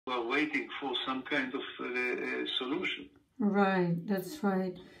are waiting for some kind of solution. Right, that's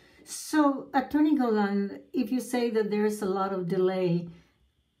right. So, Attorney Golan, if you say that there's a lot of delay,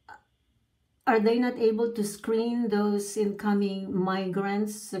 are they not able to screen those incoming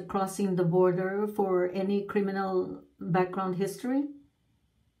migrants crossing the border for any criminal background history?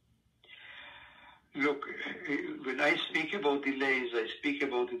 Look, when I speak about delays, I speak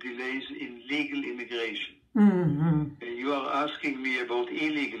about the delays in legal immigration. You are asking me about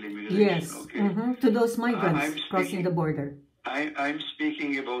illegal immigration, yes, okay? To those migrants crossing the border. I'm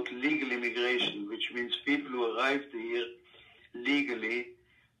speaking about legal immigration, which means people who arrived here legally,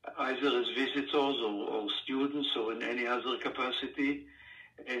 either as visitors or students or in any other capacity,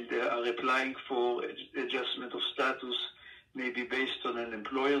 and are applying for adjustment of status, maybe based on an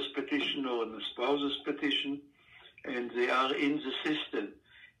employer's petition or a spouse's petition, and they are in the system,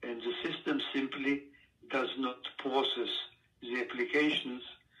 and the system simply does not process the applications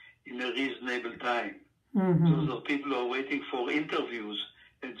in a reasonable time. Those are people who are waiting for interviews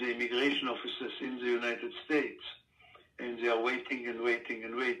at the immigration offices in the United States, and they are waiting and waiting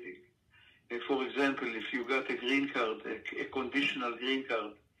and waiting. For example, if you got a green card, a conditional green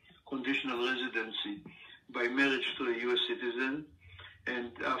card, conditional residency, by marriage to a U.S. citizen,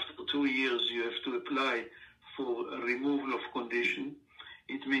 and after 2 years you have to apply for a removal of condition,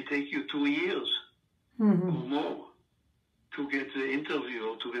 it may take you 2 years or more to get the interview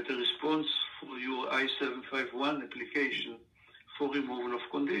or to get a response for your I-751 application for removal of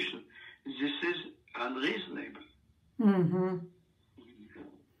condition. This is unreasonable.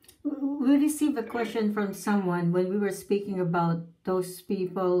 We received a question from someone when we were speaking about those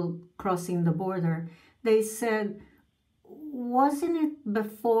people crossing the border. They said, wasn't it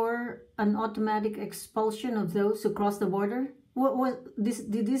before an automatic expulsion of those who cross the border?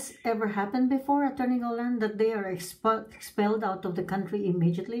 Did this ever happen before, Attorney Golan, that they are expelled out of the country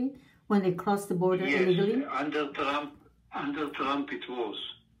immediately when they cross the border illegally? Yes, under Trump it was.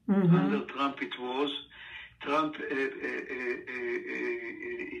 Under Trump it was. Trump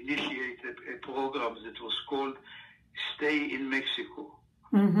initiated a program that was called Stay in Mexico,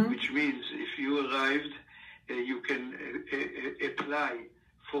 which means if you arrived, you can apply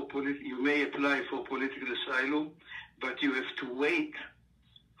for you may apply for political asylum, but you have to wait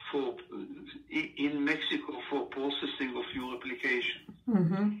for in Mexico for processing of your application.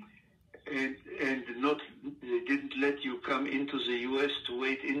 And they didn't let you come into the U.S. to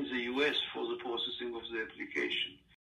wait in the U.S. for the processing of the application.